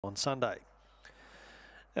on Sunday.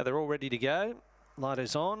 Now they're all ready to go. Light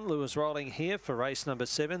is on. Lewis rolling here for race number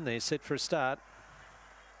 7. They're set for a start.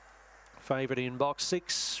 Favourite in box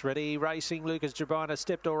 6, ready, racing. Lucas Jabina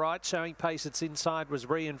stepped all right, showing pace. Its inside was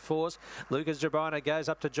reinforced. Lucas Jabina goes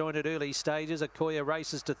up to join at early stages. Akoya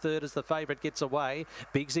races to third as the favourite gets away.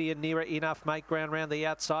 Bigsy and Nearer Enough make ground round the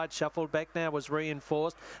outside. Shuffled back now, was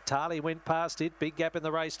reinforced. Tarly went past it. Big gap in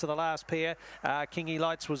the race to the last pair. Kingy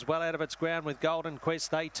Lights was well out of its ground with Golden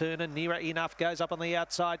Quest. They turn and Nearer Enough goes up on the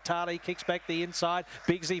outside. Tarly kicks back the inside.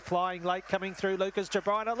 Bigsy flying late coming through Lucas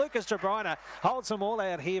Jabina. Lucas Jabina holds them all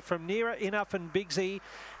out here from Nearer Enough and Bigsy,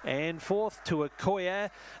 and fourth to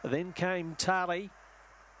Akoya. Then came Tarly.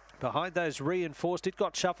 Behind those reinforced, it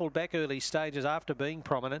got shuffled back early stages after being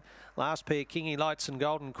prominent. Last pair, Kingy Lights and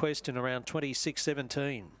Golden Quest in around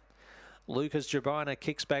 26.17. Lucas Jabina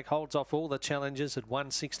kicks back, holds off all the challengers at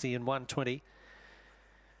 160 and 120.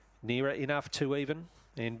 Nearer Enough 2 even,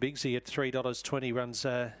 and Bigsy at $3.20 runs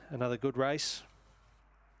another good race.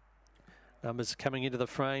 Numbers coming into the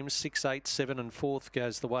frame, 6, 8, 7 and 4th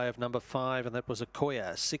goes the way of number 5, and that was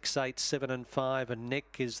Akoya. 6, 8, 7 and 5, and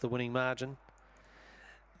neck is the winning margin.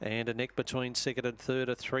 And a neck between second and third,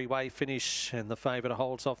 a three-way finish, and the favourite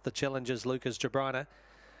holds off the challengers, Lucas Jabina,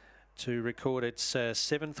 to record its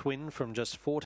 7th win from just 14.